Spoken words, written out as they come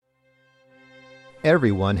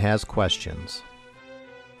Everyone has questions.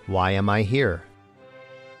 Why am I here?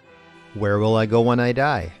 Where will I go when I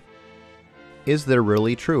die? Is there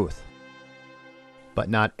really truth? But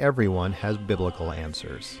not everyone has biblical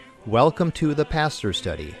answers. Welcome to The Pastor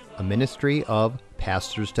Study, a ministry of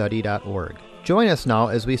pastorstudy.org. Join us now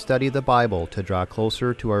as we study the Bible to draw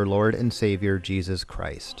closer to our Lord and Savior Jesus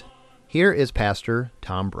Christ. Here is Pastor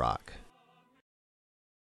Tom Brock.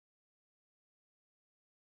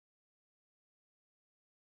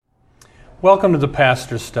 Welcome to the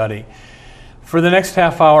Pastor Study. For the next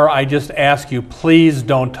half hour, I just ask you, please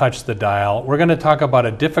don't touch the dial. We're going to talk about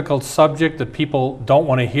a difficult subject that people don't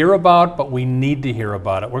want to hear about, but we need to hear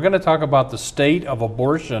about it. We're going to talk about the state of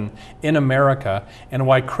abortion in America and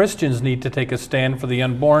why Christians need to take a stand for the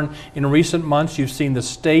unborn. In recent months, you've seen the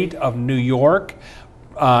state of New York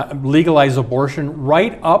legalize abortion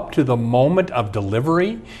right up to the moment of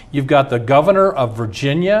delivery. You've got the governor of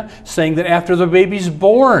Virginia saying that after the baby's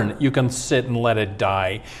born, you can sit and let it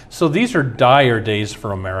die. So these are dire days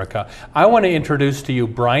for America. I want to introduce to you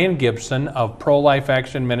Brian Gibson of Pro-Life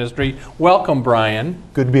Action Ministry. Welcome, Brian.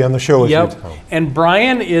 Good to be on the show with you, Tom. And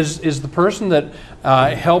Brian is the person that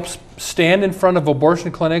helps stand in front of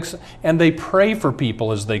abortion clinics, and they pray for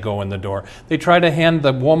people as they go in the door. They try to hand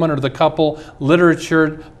the woman or the couple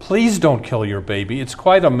literature. Please don't kill your baby. It's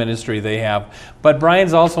quite a ministry they have. But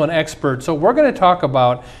Brian's also an expert. So we're going to talk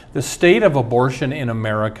about the state of abortion in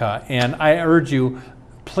America, and I urge you,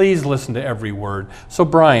 please listen to every word. So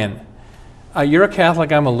Brian, you're a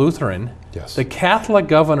Catholic, I'm a Lutheran. Yes. The Catholic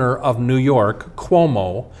governor of New York,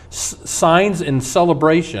 Cuomo, signs in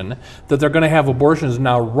celebration that they're going to have abortions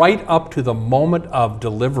now right up to the moment of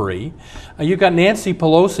delivery. You've got Nancy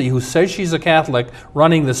Pelosi, who says she's a Catholic,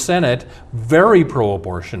 running the Senate, very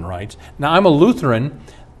pro-abortion rights. Now, I'm a Lutheran.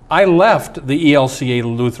 I left the ELCA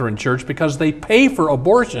Lutheran Church because they pay for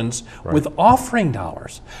abortions with offering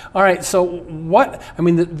dollars. All right, so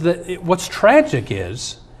what's tragic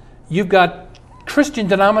is you've got Christian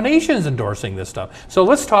denominations endorsing this stuff. So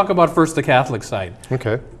let's talk about first the Catholic side.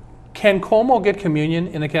 Okay. Can Cuomo get communion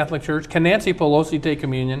in the Catholic Church? Can Nancy Pelosi take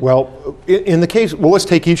communion? Well, in the case, let's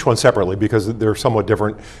take each one separately because they're somewhat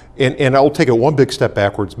different. And I'll take it one big step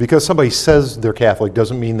backwards. Because somebody says they're Catholic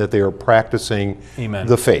doesn't mean that they are practicing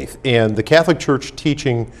the faith. And the Catholic Church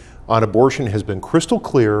teaching on abortion has been crystal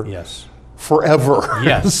clear. Yes. Forever.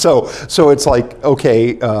 Yes. So it's like,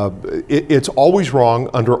 okay, it's always wrong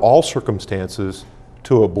under all circumstances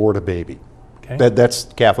to abort a baby. Okay. That's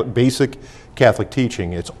basic Catholic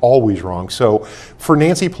teaching. It's always wrong. So for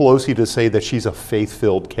Nancy Pelosi to say that she's a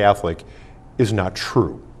faith-filled Catholic is not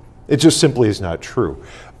true. It just simply is not true.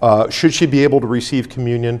 Should she be able to receive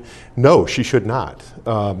communion? No, she should not.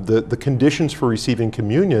 The conditions for receiving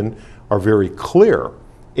communion are very clear.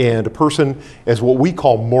 And a person, as what we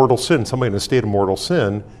call mortal sin, somebody in a state of mortal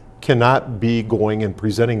sin, cannot be going and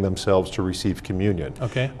presenting themselves to receive communion.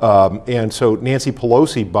 Okay. And so Nancy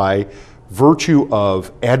Pelosi, by virtue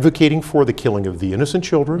of advocating for the killing of the innocent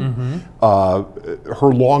children, her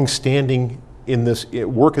long-standing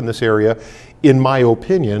work in this area, in my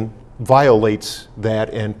opinion, violates that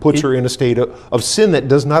and puts her in a state of sin that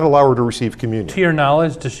does not allow her to receive communion. To your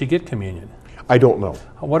knowledge, does she get communion? I don't know.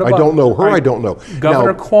 What about, I don't know her. I don't know.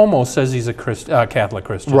 Governor Cuomo says he's a Catholic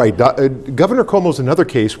Christian. Right. Governor Cuomo's another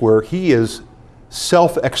case where he is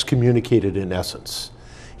self-excommunicated in essence.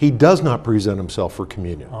 He does not present himself for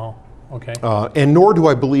communion. Oh, okay. And nor do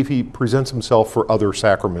I believe he presents himself for other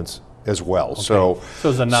sacraments as well. Okay. So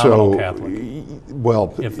he's a nominal Catholic.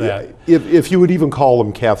 Well, if you would even call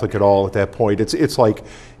him Catholic at all at that point, it's like,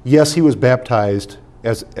 yes, he was baptized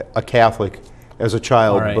as a Catholic as a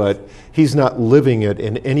child, but he's not living it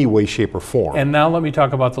in any way, shape, or form. And now let me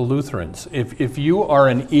talk about the Lutherans. If you are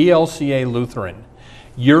an ELCA Lutheran,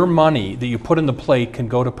 your money that you put in the plate can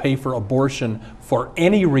go to pay for abortion for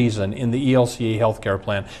any reason in the ELCA healthcare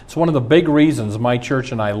plan. It's one of the big reasons my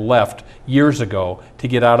church and I left years ago to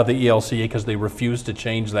get out of the ELCA because they refused to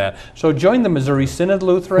change that. So join the Missouri Synod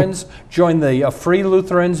Lutherans, join the Free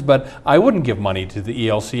Lutherans, but I wouldn't give money to the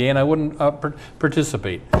ELCA and I wouldn't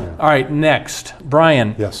participate. All right, next.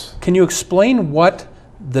 Brian, yes. Can you explain what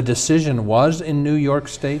the decision was in New York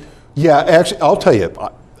State? Yeah, actually, I'll tell you.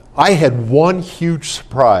 I had one huge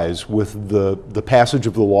surprise with the passage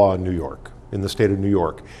of the law in New York, in the state of New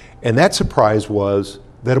York. And that surprise was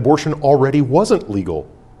that abortion already wasn't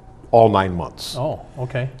legal all 9 months. Oh,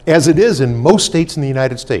 okay. As it is in most states in the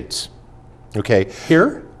United States. Okay.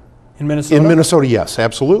 Here? In Minnesota? In Minnesota, yes,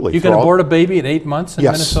 absolutely. You can abort a baby at 8 months in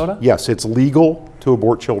Minnesota? Yes, it's legal to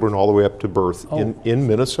abort children all the way up to birth Oh. in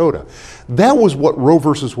Minnesota. That was what Roe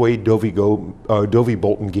versus Wade, Dovey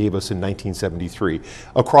Bolton gave us in 1973,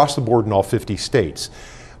 across the board in all 50 states.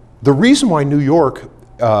 The reason why New York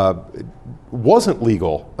wasn't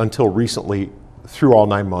legal until recently, through all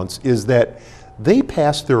 9 months, is that they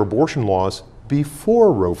passed their abortion laws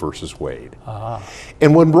before Roe versus Wade.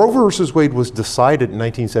 And when Roe versus Wade was decided in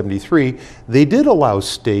 1973, they did allow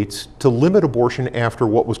states to limit abortion after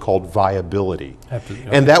what was called viability.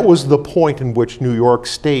 And that was the point in which New York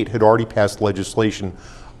State had already passed legislation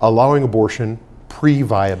allowing abortion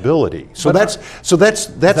pre-viability. So that's the why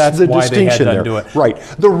they had distinction to there. undo it. Right.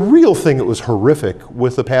 The real thing that was horrific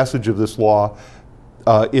with the passage of this law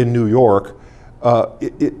in New York,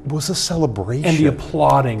 it was a celebration. And the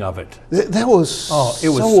applauding of it. That was It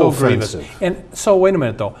was so grievous. offensive. And so wait a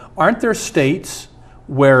minute though. Aren't there states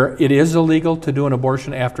where it is illegal to do an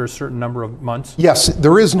abortion after a certain number of months? Yes,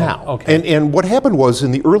 there is now. okay. And what happened was,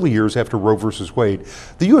 in the early years after Roe versus Wade,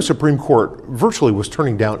 the U.S. Supreme Court virtually was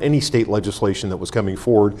turning down any state legislation that was coming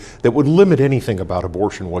forward that would limit anything about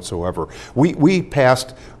abortion whatsoever. We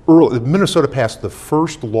passed, Minnesota passed the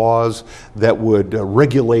first laws that would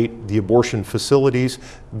regulate the abortion facilities.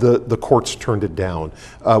 The courts turned it down.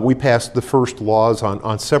 We passed the first laws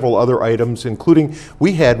on several other items, including,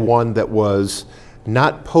 we had one that was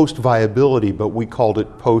not post-viability, but we called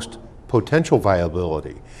it post-potential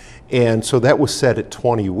viability. And so that was set at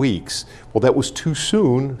 20 weeks. Well, that was too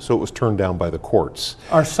soon, so it was turned down by the courts.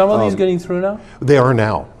 Are some of these getting through now? They are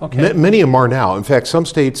now. Okay. Many of them are now. In fact,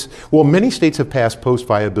 many states have passed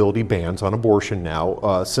post-viability bans on abortion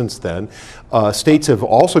now since then. States have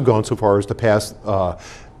also gone so far as to pass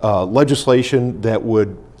legislation that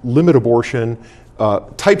would limit abortion,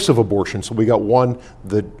 types of abortion. So we got one,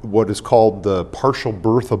 what is called the partial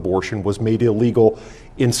birth abortion was made illegal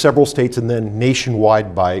in several states and then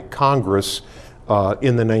nationwide by Congress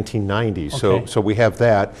in the 1990s. Okay. So we have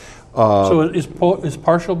that. So is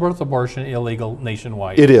partial birth abortion illegal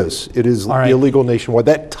nationwide? It is. It is All right. illegal nationwide.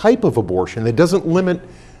 That type of abortion, it doesn't limit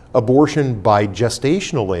abortion by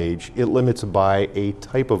gestational age, it limits by a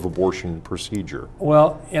type of abortion procedure.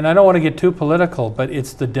 Well, and I don't want to get too political, but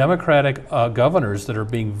it's the Democratic governors that are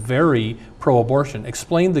being very pro-abortion.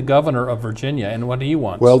 Explain the governor of Virginia and what he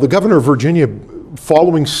wants. Well, the governor of Virginia,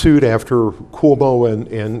 following suit after Cuomo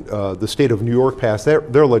and the state of New York passed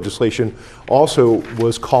their legislation, also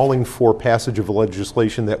was calling for passage of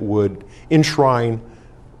legislation that would enshrine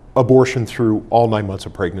abortion through all 9 months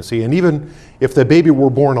of pregnancy. And even if the baby were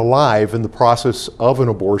born alive in the process of an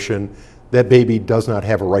abortion, that baby does not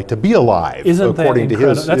have a right to be alive. Isn't that according to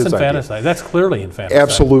incredible? That's his idea. infanticide. That's clearly infanticide.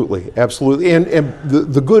 Absolutely, absolutely. And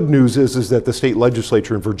the good news is that the state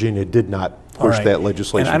legislature in Virginia did not All push right. that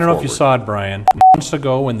legislation And I don't know if you forward. saw it, Brian. Months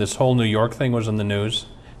ago when this whole New York thing was in the news,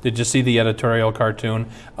 did you see the editorial cartoon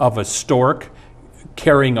of a stork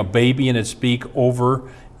carrying a baby in its beak over,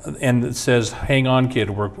 and it says, "Hang on, kid,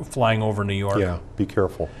 we're flying over New York." Yeah, be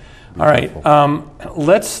careful. All right,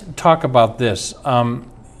 let's talk about this.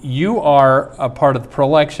 You are a part of the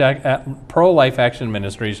Pro-Life Action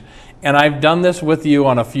Ministries, and I've done this with you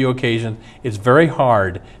on a few occasions. It's very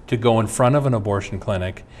hard to go in front of an abortion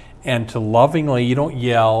clinic and to lovingly, you don't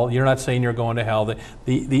yell, you're not saying you're going to hell.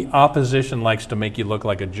 The opposition likes to make you look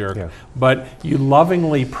like a jerk, Yeah. but you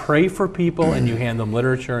lovingly pray for people and you hand them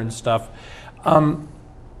literature and stuff.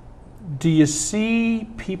 Do you see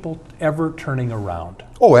people ever turning around?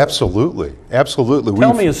 Oh, absolutely, absolutely.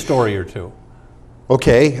 Tell me a story or two.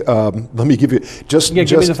 Okay, let me give you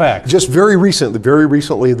give me the facts. Just very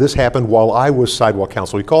recently, this happened while I was sidewalk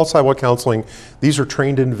counseling. We call it sidewalk counseling. These are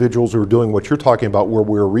trained individuals who are doing what you're talking about, where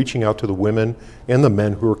we're reaching out to the women and the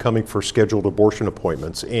men who are coming for scheduled abortion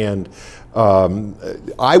appointments. And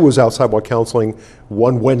I was out sidewalk counseling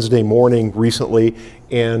one Wednesday morning recently,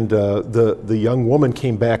 and the young woman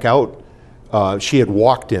came back out. She had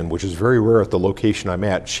walked in, which is very rare at the location I'm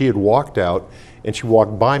at. She had walked out, and she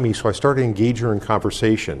walked by me, so I started to engage her in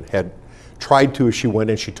conversation. Had tried to as she went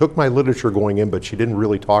in. She took my literature going in, but she didn't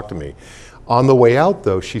really talk to me. On the way out,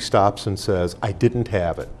 though, she stops and says, "I didn't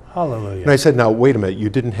have it." Hallelujah. And I said, "Now, wait a minute, you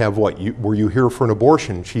didn't have what? Were you here for an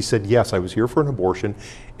abortion?" She said, "Yes, I was here for an abortion,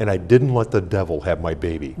 and I didn't let the devil have my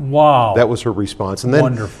baby." Wow. That was her response. And then,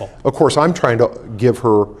 Wonderful. of course, I'm trying to give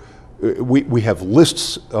her, we have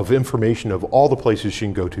lists of information of all the places she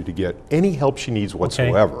can go to get any help she needs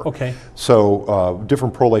whatsoever. Okay. So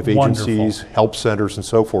different pro-life Wonderful. agencies, help centers, and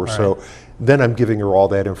so forth. So then I'm giving her all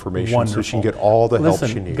that information so she can get all the help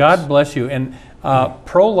she needs. God bless you. And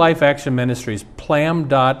Pro-Life Action Ministries,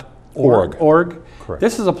 plam.org. Org. Correct.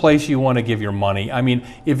 This is a place you want to give your money. I mean,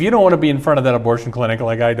 if you don't want to be in front of that abortion clinic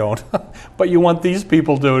like I don't, but you want these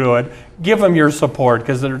people to do it, give them your support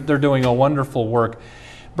because they're doing a wonderful work.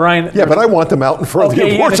 Brian. Yeah, but I want them out in front of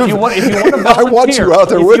the abortion. If you want to volunteer, I want you out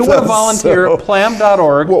there with us. If you want to volunteer, so.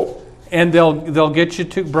 PLAM.org. Well, and they'll get you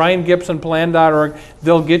to Brian Gibson, PLAN.org.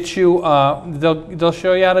 They'll get you. They'll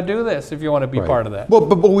show you how to do this if you want to be part of that. Well,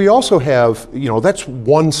 but we also have, that's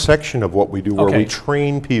one section of what we do where we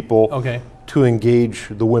train people to engage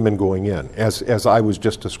the women going in, as I was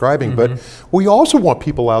just describing. But we also want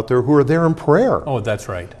people out there who are there in prayer. Oh, that's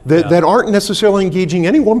right. That aren't necessarily engaging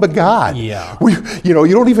anyone but God. Yeah. You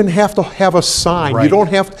don't even have to have a sign. Right. You don't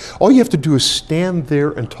have to, all you have to do is stand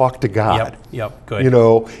there and talk to God. Yep, good.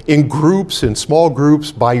 In groups, in small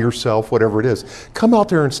groups, by yourself, whatever it is. Come out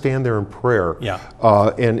there and stand there in prayer. Yeah.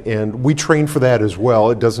 And we train for that as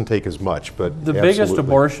well. It doesn't take as much, but the biggest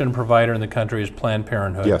abortion provider in the country is Planned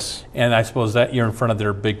Parenthood. Yes. And I suppose that you're in front of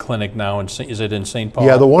their big clinic now. Is it in St. Paul?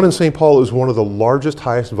 Yeah, the one in St. Paul is one of the largest,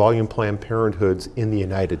 highest volume Planned Parenthoods in the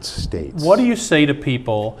United States. What do you say to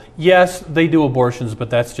people? Yes, they do abortions, but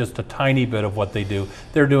that's just a tiny bit of what they do.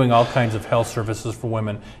 They're doing all kinds of health services for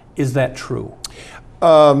women. Is that true?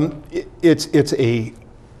 It's a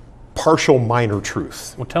partial minor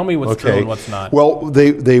truth. Well, tell me what's true and what's not. Well,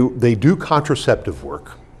 they do contraceptive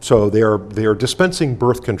work. So they are dispensing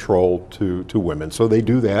birth control to women. So they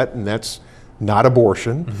do that, and that's not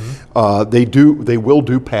abortion. They will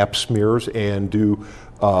do Pap smears and do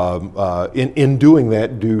in doing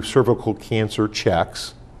that do cervical cancer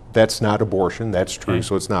checks. That's not abortion. That's true.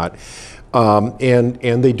 So it's not.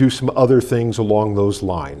 And they do some other things along those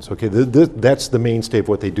lines. Okay, that's the mainstay of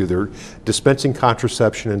what they do. They're dispensing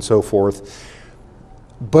contraception and so forth.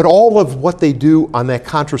 But all of what they do on that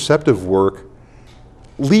contraceptive work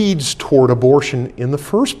leads toward abortion in the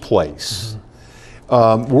first place.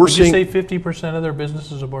 Would you say 50% of their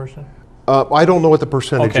business is abortion? I don't know what the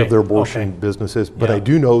percentage of their abortion business is, but I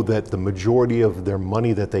do know that the majority of their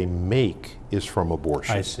money that they make is from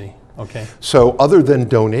abortion. I see. Okay. So other than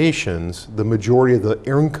donations, the majority of the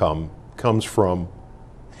income comes from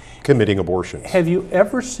committing abortions. Have you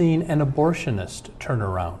ever seen an abortionist turn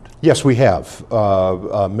around? Yes, we have.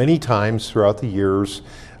 Many times throughout the years.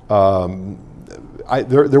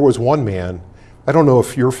 There was one man, I don't know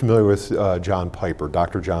if you're familiar with John Piper,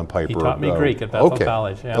 Dr. John Piper. He taught me Greek at Bethel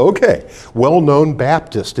College. Yeah. Okay. Well-known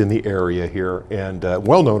Baptist in the area here and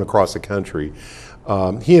well-known across the country.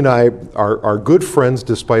 He and I are good friends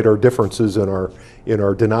despite our differences in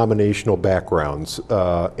our denominational backgrounds.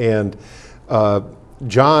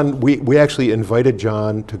 John, we actually invited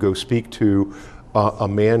John to go speak to a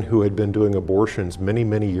man who had been doing abortions many,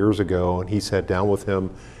 many years ago, and he sat down with him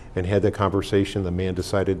and had that conversation. The man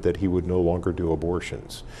decided that he would no longer do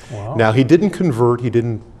abortions. Wow. Now, he didn't convert, he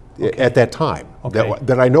didn't, at that time,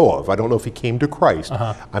 that I know of. I don't know if he came to Christ.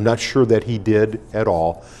 I'm not sure that he did at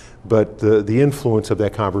all. But the influence of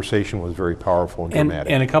that conversation was very powerful and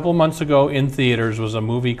dramatic. And a couple months ago in theaters was a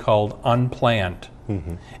movie called Unplanned.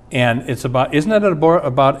 And it's about, isn't it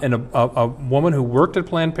about a woman who worked at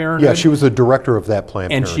Planned Parenthood? Yeah, she was the director of that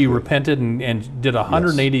Planned Parenthood. And she repented and did a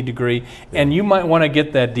 180 degree. And you might want to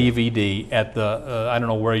get that DVD at the, I don't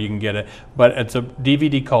know where you can get it, but it's a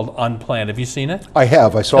DVD called Unplanned. Have you seen it? I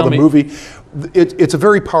have. I saw the movie. It's a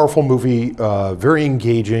very powerful movie, very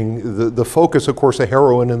engaging. The focus, of course, the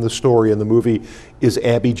heroine in the story in the movie is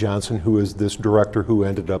Abby Johnson, who is this director who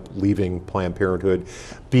ended up leaving Planned Parenthood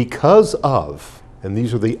because of, and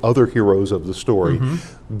these are the other heroes of the story,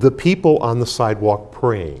 the people on the sidewalk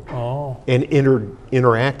praying and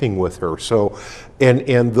interacting with her. So,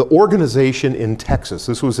 and the organization in Texas,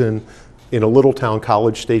 this was in a little town,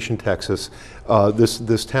 College Station, Texas.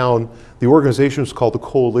 This town, the organization was called the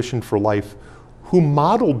Coalition for Life, who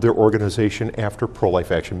modeled their organization after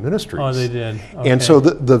Pro-Life Action Ministries. Oh, they did. Okay. And so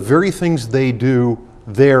the very things they do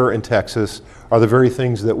there in Texas are the very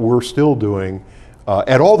things that we're still doing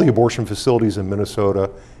at all the abortion facilities in Minnesota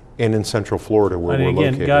and in Central Florida where we're located.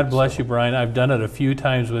 And again, God bless you, Brian. I've done it a few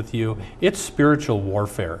times with you. It's spiritual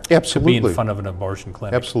warfare to be in front of an abortion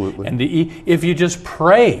clinic. Absolutely. And if you just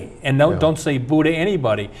pray and don't say boo to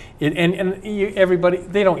anybody, everybody,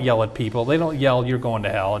 they don't yell at people. They don't yell, you're going to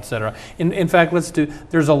hell, etc. In fact,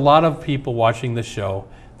 there's a lot of people watching the show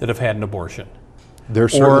that have had an abortion. There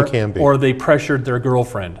certainly can be. Or they pressured their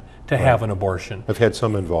girlfriend to have an abortion. I've had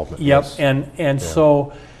some involvement. Yep, yes. and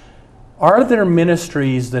so Are there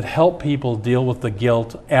ministries that help people deal with the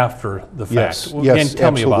guilt after the fact? Yes, Tell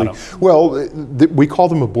absolutely. me about them. Well, we call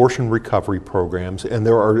them abortion recovery programs, and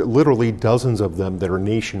there are literally dozens of them that are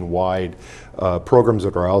nationwide programs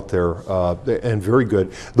that are out there, and very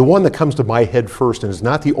good. The one that comes to my head first, and is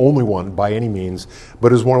not the only one by any means,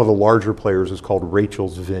 but is one of the larger players, is called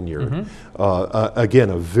Rachel's Vineyard.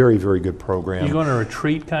 Again, a very, very good program. You go on a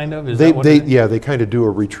retreat, kind of? Is They, that what they it is? yeah, they kind of do a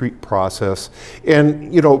retreat process.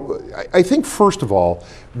 And, you know, I think first of all,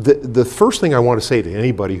 the first thing I want to say to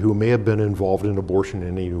anybody who may have been involved in abortion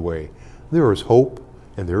in any way, there is hope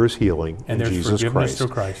and there is healing And in there's Jesus forgiveness Christ. through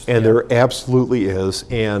Christ, And yeah. there absolutely is.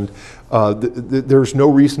 And there's no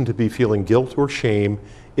reason to be feeling guilt or shame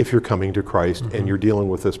if you're coming to Christ and you're dealing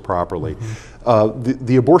with this properly.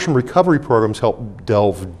 The abortion recovery programs help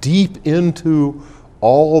delve deep into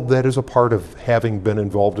all that is a part of having been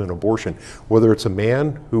involved in abortion, whether it's a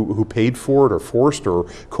man who paid for it or forced or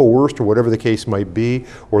coerced or whatever the case might be,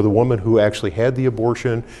 or the woman who actually had the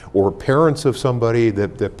abortion, or parents of somebody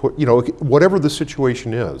that put, you know, whatever the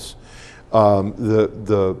situation is.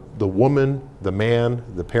 The woman, the man,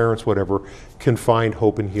 the parents, whatever, can find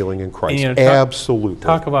hope and healing in Christ. And, Absolutely.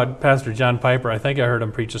 Talk about Pastor John Piper. I think I heard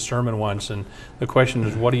him preach a sermon once, and the question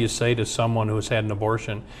is, what do you say to someone who's had an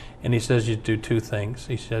abortion? And he says you do two things.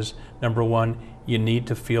 He says, number one, you need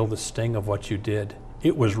to feel the sting of what you did.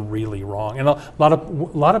 It was really wrong. And a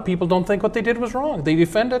lot of people don't think what they did was wrong. They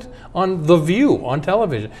defend it on The View, on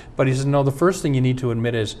television. But he says, no, the first thing you need to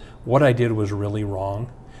admit is, what I did was really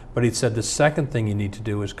wrong. But he said the second thing you need to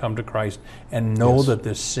do is come to Christ and know that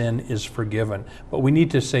this sin is forgiven. But we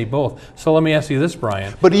need to say both. So let me ask you this,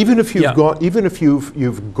 Brian. But even if you've Yeah.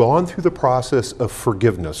 you've gone through the process of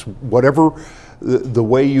forgiveness, whatever the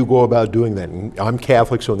way you go about doing that. And I'm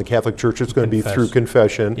Catholic, so in the Catholic Church, it's going to be Confess. through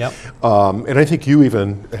confession. Yep. And I think you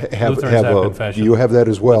even have Lutherans have a confession. you have that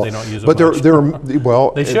as well. But they don't use it But much. there are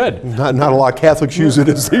well, They should. Not a lot of Catholics use it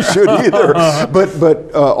as they should either.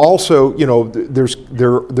 But also, you know,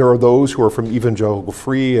 there are those who are from evangelical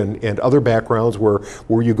free and other backgrounds where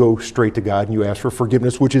you go straight to God and you ask for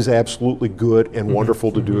forgiveness, which is absolutely good and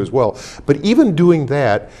wonderful to do as well. But even doing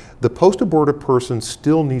that, the post-abortive person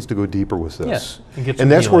still needs to go deeper with this. Yes, and get some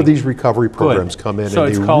and that's where healing. these recovery programs come in. So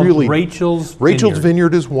and it's they called really, Rachel's Rachel's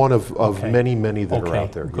Vineyard. Vineyard is one of Okay. many that are Okay,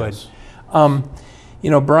 out there. good. Yes.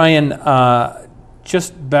 You know, Brian,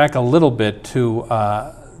 just back a little bit to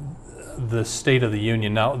the State of the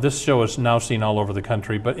Union. Now, this show is now seen all over the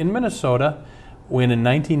country, but in Minnesota, when in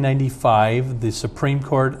 1995, the Supreme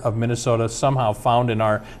Court of Minnesota somehow found in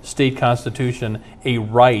our state constitution a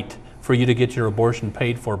right for you to get your abortion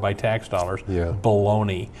paid for by tax dollars. Yeah.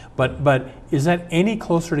 Baloney. But is that any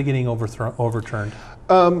closer to getting overturned?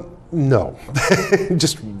 No,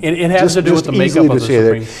 just It has to do with the easily makeup of to the say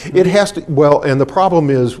that. Supreme. It has to. Well, and the problem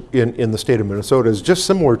is in the state of Minnesota is just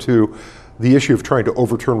similar to the issue of trying to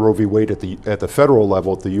overturn Roe v. Wade at the federal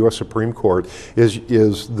level at the U.S. Supreme Court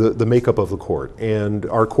is the makeup of the court, and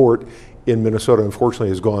our court in Minnesota unfortunately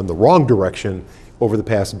has gone the wrong direction over the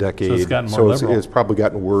past decade. So it's gotten more liberal. It's probably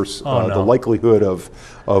gotten worse. Oh, no. The likelihood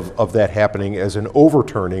of that happening as an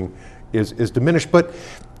overturning is diminished, but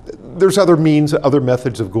there's other means, other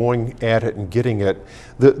methods of going at it and getting it.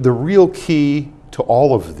 The real key to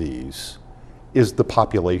all of these is the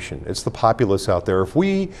population. It's the populace out there.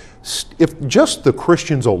 If just the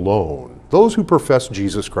Christians alone, those who profess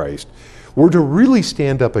Jesus Christ, were to really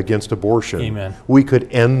stand up against abortion, Amen. we could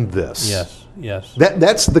end this. Yes.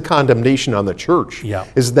 That's the condemnation on the church. Yeah.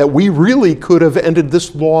 Is that we really could have ended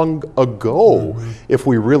this long ago if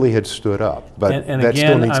we really had stood up. But And that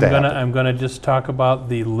still again, needs to happen. I'm going to just talk about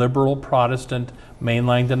the liberal Protestant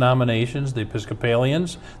mainline denominations, the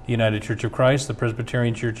Episcopalians, the United Church of Christ, the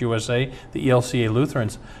Presbyterian Church USA, the ELCA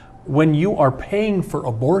Lutherans. When you are paying for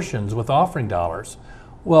abortions with offering dollars,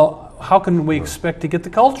 well, how can we expect to get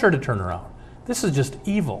the culture to turn around? This is just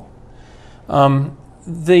evil.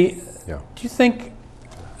 Yeah. Do you think,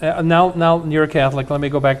 now you're a Catholic, let me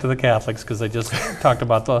go back to the Catholics because I just talked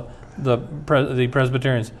about the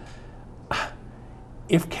Presbyterians.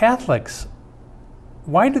 If Catholics,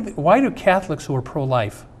 why do Catholics who are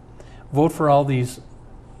pro-life vote for all these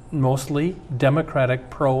mostly Democratic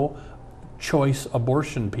pro-choice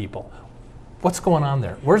abortion people? What's going on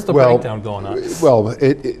there? Where's the breakdown going on? Well,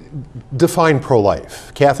 define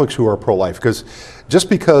pro-life. Catholics who are pro-life, because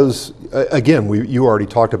just because, again, you already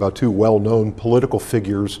talked about two well-known political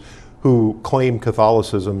figures who claim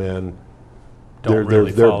Catholicism and Don't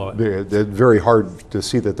really follow it. they're very hard to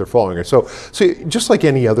see that they're following it. So just like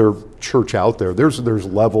any other church out there, there's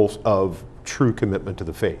levels of true commitment to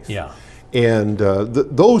the faith. Yeah. And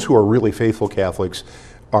those who are really faithful Catholics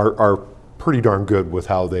are pretty darn good with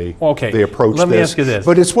how they Okay, they approach let this. me ask you this.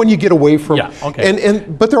 But it's when you get away from Yeah, okay.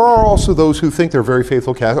 but there are also those who think they're very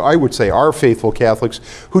faithful Catholics. I would say are faithful Catholics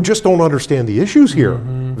who just don't understand the issues here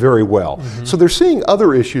very well. So they're seeing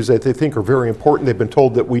other issues that they think are very important. They've been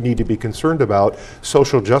told that we need to be concerned about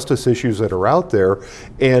social justice issues that are out there,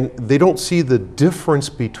 and they don't see the difference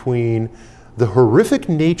between the horrific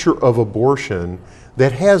nature of abortion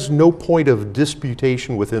that has no point of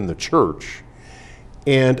disputation within the church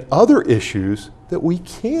and other issues that we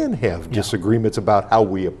can have disagreements about how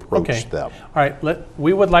we approach Okay. them. All right.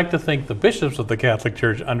 We would like to think the bishops of the Catholic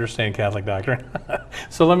Church understand Catholic doctrine.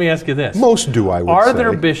 So let me ask you this. Most do, I would say.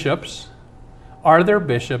 Are there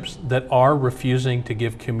bishops that are refusing to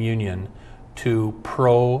give communion to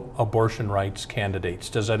pro-abortion rights candidates?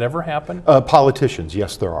 Does that ever happen? Politicians,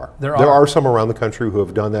 yes, there are. There There are. are some around the country who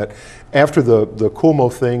have done that. After the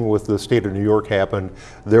Cuomo thing with the state of New York happened,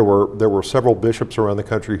 there were several bishops around the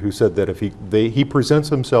country who said that if he presents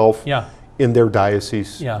himself Yeah. in their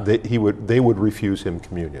diocese, Yeah. that they would refuse him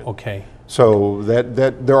communion. Okay. So that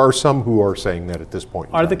there are some who are saying that at this point.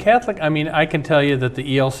 in Are the time. Catholic, I mean, I can tell you that the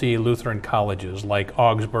ELCA Lutheran colleges like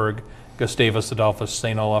Augsburg, Gustavus Adolphus,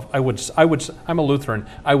 St. Olaf, I'm a Lutheran,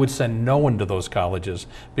 I would send no one to those colleges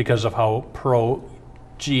because of how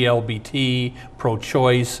pro-GLBT,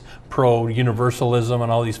 pro-choice, pro-universalism,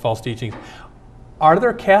 and all these false teachings. Are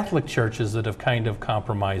there Catholic churches that have kind of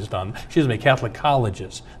compromised on, Catholic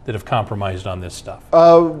colleges that have compromised on this stuff?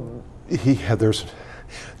 There's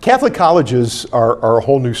Catholic colleges are a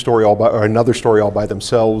whole new story or another story all by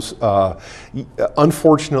themselves.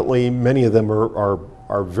 Unfortunately, many of them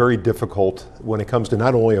are very difficult when it comes to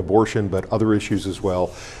not only abortion but other issues as well.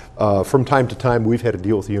 From time to time, we've had to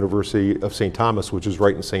deal with the University of St. Thomas, which is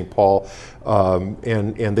right in St. Paul,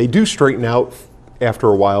 and they do straighten out after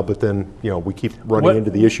a while, but then we keep running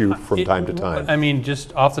into the issue from time to time. I mean,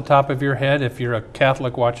 just off the top of your head, if you're a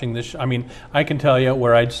Catholic watching this, I mean, I can tell you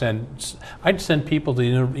where I'd send people to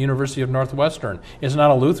the University of Northwestern. It's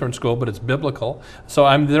not a Lutheran school, but it's biblical. So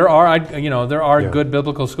there are good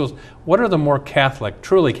biblical schools. What are the more Catholic,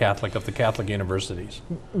 truly Catholic of the Catholic universities?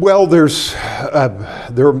 Well, they're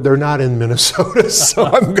not in Minnesota, so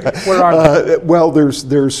I'm. Where are they? Well,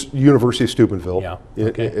 there's University of Steubenville, Yeah,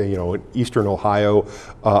 okay. in eastern Ohio.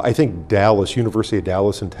 I think Dallas, University of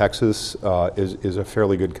Dallas in Texas, is a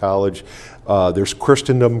fairly good college. There's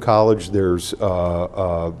Christendom College. There's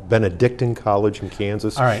Benedictine College in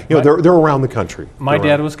Kansas. All right. They're around the country. My They're dad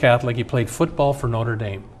around. was Catholic. He played football for Notre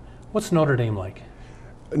Dame. What's Notre Dame like?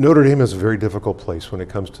 Notre Dame is a very difficult place when it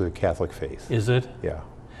comes to the Catholic faith. Is it? Yeah.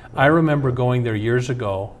 I remember going there years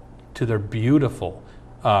ago to their beautiful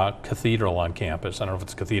cathedral on campus. I don't know if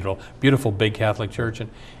it's a cathedral, beautiful big Catholic church,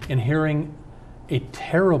 and hearing a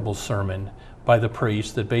terrible sermon by the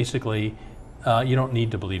priest that basically you don't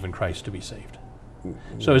need to believe in Christ to be saved.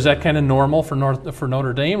 So is that kind of normal for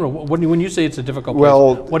Notre Dame, or when you say it's a difficult place,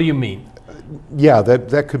 Well, what do you mean? Yeah,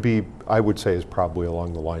 that could be. I would say is probably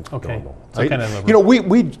along the lines of Okay. normal. So kind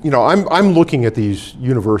of I'm looking at these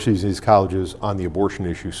universities, these colleges on the abortion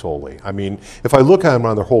issue solely. I mean, if I look at them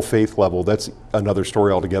on their whole faith level, that's another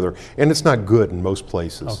story altogether, and it's not good in most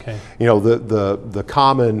places. Okay. The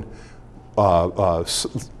common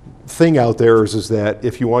thing out there is that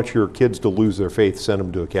if you want your kids to lose their faith, send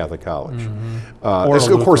them to a Catholic college. Or a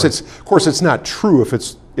Of course, Lutheran. it's not true if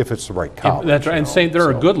it's the right college. That's right. And you say know, there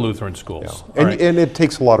are so. good Lutheran schools. All And, right. and it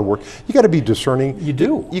takes a lot of work. You got to be discerning. You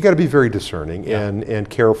do. You got to be very discerning and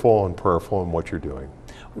careful and prayerful in what you're doing.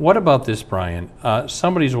 What about this, Brian?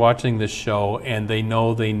 Somebody's watching this show and they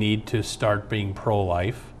know they need to start being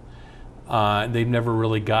pro-life. They've never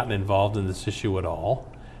really gotten involved in this issue at all.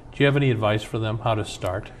 Do you have any advice for them how to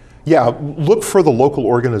start? Yeah, look for the local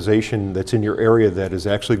organization that's in your area that is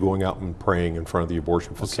actually going out and praying in front of the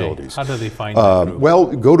abortion facilities. How do they find that group? Well,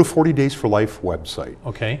 go to 40 Days for Life website.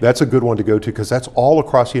 Okay. That's a good one to go to because that's all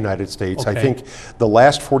across the United States. I Okay. think the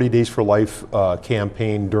last 40 Days for Life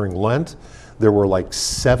campaign during Lent, there were like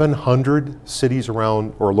 700 cities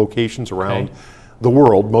around or locations around Okay. the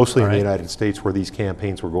world, mostly in All the right. United States, where these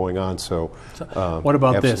campaigns were going on. So, What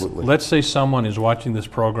about absolutely. this? Let's say someone is watching this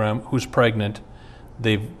program who's pregnant.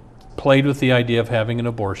 They've played with the idea of having an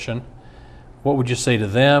abortion. What would you say to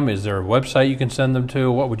them? Is there a website you can send them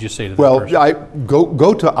to? What would you say to that Well, person?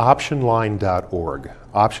 go to optionline.org.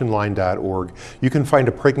 Optionline.org. You can find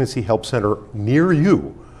a pregnancy help center near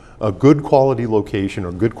you, a good quality location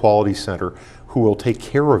or good quality center who will take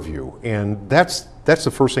care of you. And that's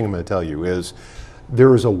the first thing I'm going to tell you is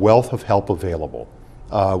there is a wealth of help available.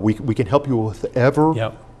 We can help you with whatever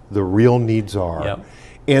Yep. the real needs are. Yep.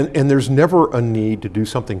 And there's never a need to do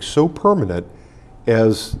something so permanent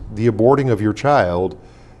as the aborting of your child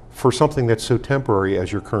for something that's so temporary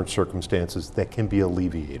as your current circumstances that can be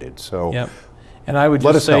alleviated. So Yep. And I would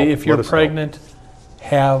Let just us say, help. if you're Let us help. pregnant,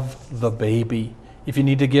 have the baby. If you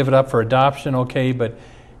need to give it up for adoption, okay, but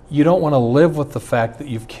you don't want to live with the fact that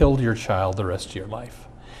you've killed your child the rest of your life.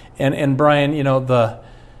 And Brian, you know,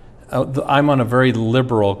 I'm on a very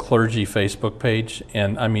liberal clergy Facebook page,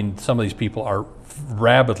 and I mean, some of these people are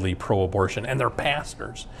rabidly pro-abortion, and they're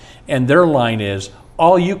pastors. And their line is,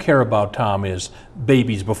 all you care about, Tom, is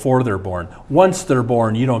babies before they're born. Once they're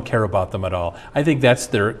born, you don't care about them at all. I think that's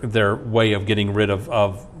their way of getting rid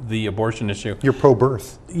of the abortion issue. you're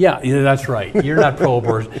pro-birth. Yeah, that's right. You're not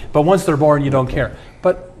pro-abortion. But once they're born, you don't care.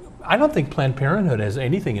 But I don't think Planned Parenthood has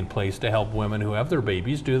anything in place to help women who have their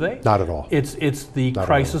babies, do they? Not at all. It's the Not at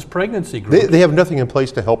crisis pregnancy group. They have nothing in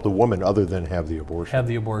place to help the woman other than have the abortion. Have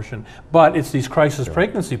the abortion. But it's these crisis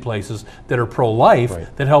pregnancy places that are pro-life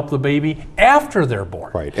Right. that help the baby after they're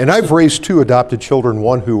born. Right. And I've raised 2 adopted children,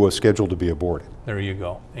 one who was scheduled to be aborted. There you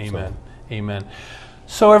go. Amen. Amen.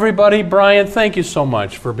 So everybody, Brian, thank you so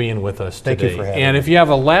much for being with us today. Thank you for having And me. if you have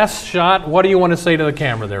a last shot, what do you want to say to the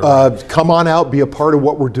camera there? Come on out, be a part of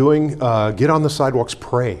what we're doing. Get on the sidewalks,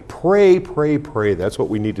 pray. Pray, pray, pray. That's what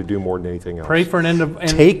we need to do more than anything else. Pray for an end of... And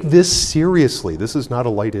Take this seriously. This is not a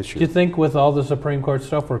light issue. do you think with all the Supreme Court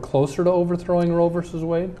stuff, we're closer to overthrowing Roe versus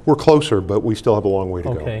Wade? We're closer, but we still have a long way to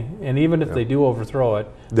go. Okay, and even if they do overthrow it,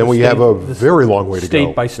 Then the we have a the very long way to go.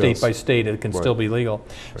 State by state Yes. by state, it can Right. still be legal.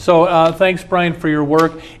 So thanks, Brian, for your work.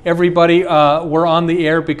 Everybody, we're on the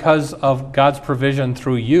air because of God's provision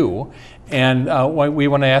through you. And we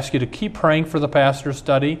want to ask you to keep praying for the pastor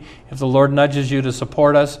study. If the Lord nudges you to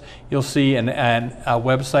support us, you'll see a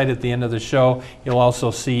website at the end of the show. You'll also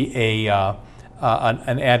see an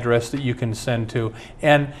address that you can send to.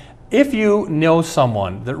 And if you know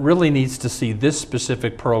someone that really needs to see this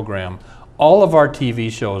specific program, all of our TV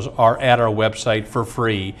shows are at our website for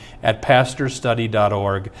free at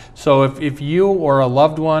pastorstudy.org. So if you or a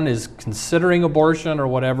loved one is considering abortion or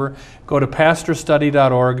whatever, go to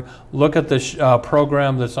pastorstudy.org, look at the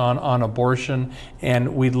program that's on abortion,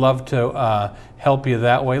 and we'd love to help you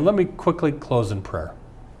that way. Let me quickly close in prayer.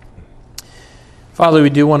 Father, we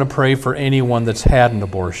do want to pray for anyone that's had an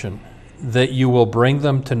abortion, that you will bring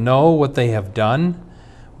them to know what they have done,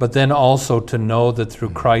 but then also to know that through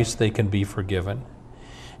Christ they can be forgiven.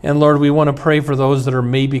 And Lord, we want to pray for those that are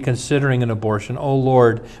maybe considering an abortion. Oh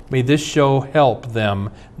Lord, may this show help them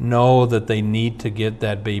know that they need to get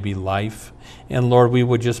that baby life. And Lord, we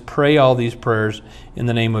would just pray all these prayers in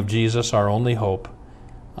the name of Jesus, our only hope.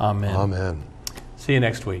 Amen. Amen. See you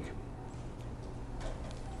next week.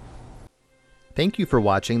 Thank you for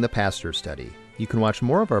watching The Pastor Study. You can watch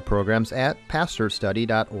more of our programs at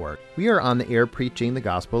pastorstudy.org. We are on the air preaching the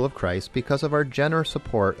gospel of Christ because of our generous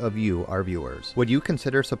support of you, our viewers. Would you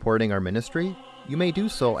consider supporting our ministry? You may do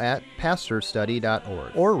so at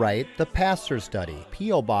pastorstudy.org. Or write The Pastor Study,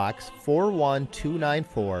 P.O. Box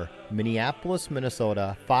 41294, Minneapolis,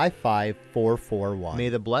 Minnesota 55441. May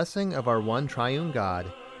the blessing of our one triune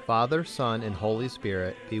God, Father, Son, and Holy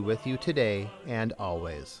Spirit be with you today and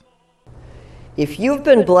always. If you've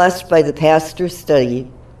been blessed by the Pastor's Study,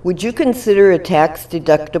 would you consider a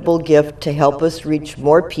tax-deductible gift to help us reach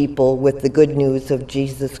more people with the good news of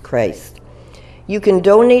Jesus Christ? You can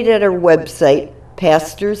donate at our website,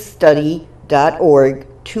 pastorstudy.org,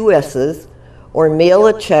 2 S's, or mail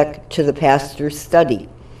a check to the Pastor's Study,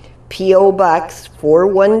 P.O. Box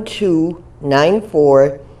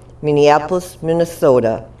 41294, Minneapolis,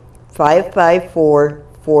 Minnesota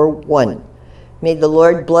 55441. May the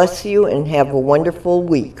Lord bless you and have a wonderful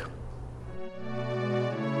week.